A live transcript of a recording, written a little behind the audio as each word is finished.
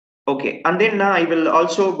Okay, and then I will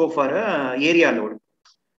also go for a area load.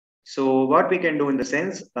 So what we can do in the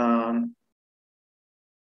sense,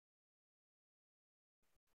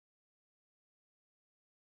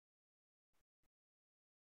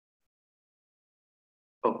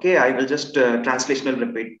 okay, I will just translational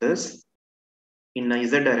repeat this in a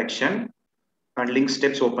Z direction and link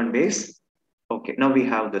steps open base. Okay, now we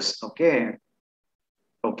have this. Okay,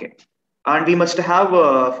 okay. And we must have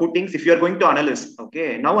footings if you are going to analyze.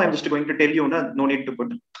 Okay, now I'm just going to tell you, no need to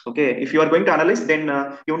put. Okay, if you are going to analyze, then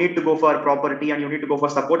you need to go for property and you need to go for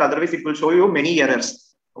support. Otherwise, it will show you many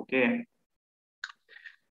errors. Okay,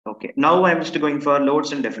 okay. Now I'm just going for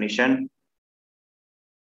loads and definition,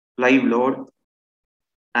 live load,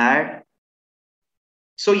 add.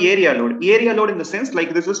 So area load in the sense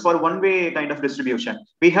like this is for one-way kind of distribution.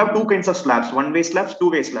 We have two kinds of slabs, one-way slabs,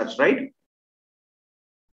 two-way slabs, right?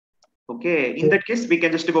 Okay, in that case, we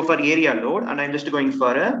can just go for area load and I'm just going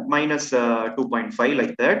for a minus 2.5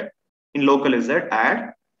 like that. In local is that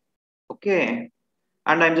add. Okay,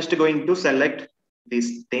 and I'm just going to select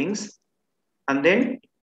these things and then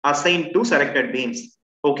assign to selected beams.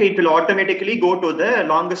 Okay, it will automatically go to the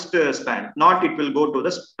longest span, not it will go to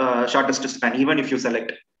the shortest span, even if you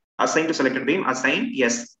select. Assign to selected beam, assign,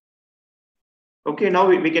 yes. Okay, now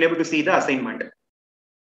we can able to see the assignment.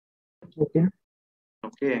 Okay.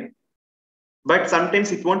 Okay. But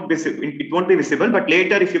sometimes it won't be visible, but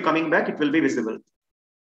later if you're coming back, it will be visible.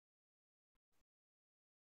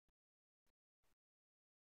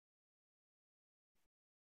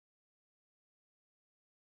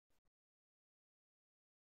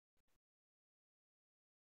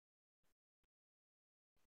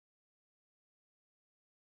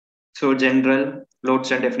 So general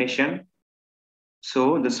loads and definition.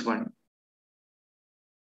 So this one.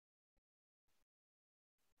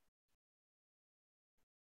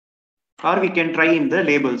 Or we can try in the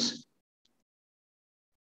labels.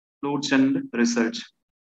 Loads and results.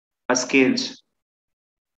 Scales.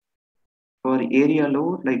 For area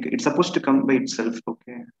load, like it's supposed to come by itself.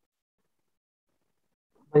 Okay.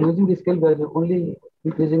 By using the scale, we are only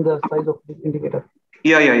increasing the size of the indicator.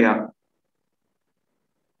 Yeah.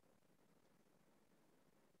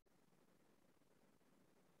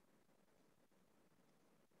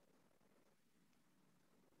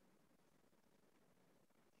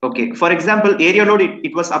 Okay. For example, area load,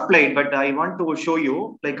 it was applied, but I want to show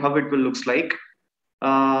you like how it will looks like.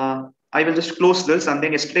 I will just close this and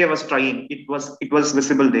then yesterday I was trying. It was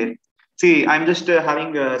visible there. See, I'm just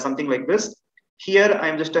having something like this. Here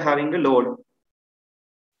I'm just having a load.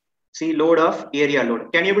 See, load of area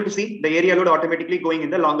load. Can you able to see the area load automatically going in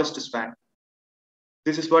the longest span?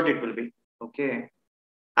 This is what it will be. Okay.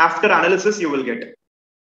 After analysis, you will get.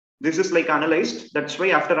 This is like analyzed. That's why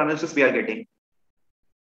after analysis we are getting.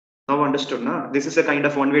 Now understood, na? This is a kind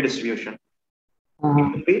of one-way distribution.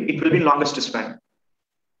 It will be longest span.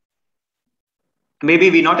 Maybe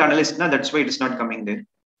we not analyzed, na? That's why it is not coming there.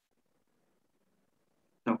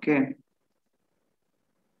 Okay.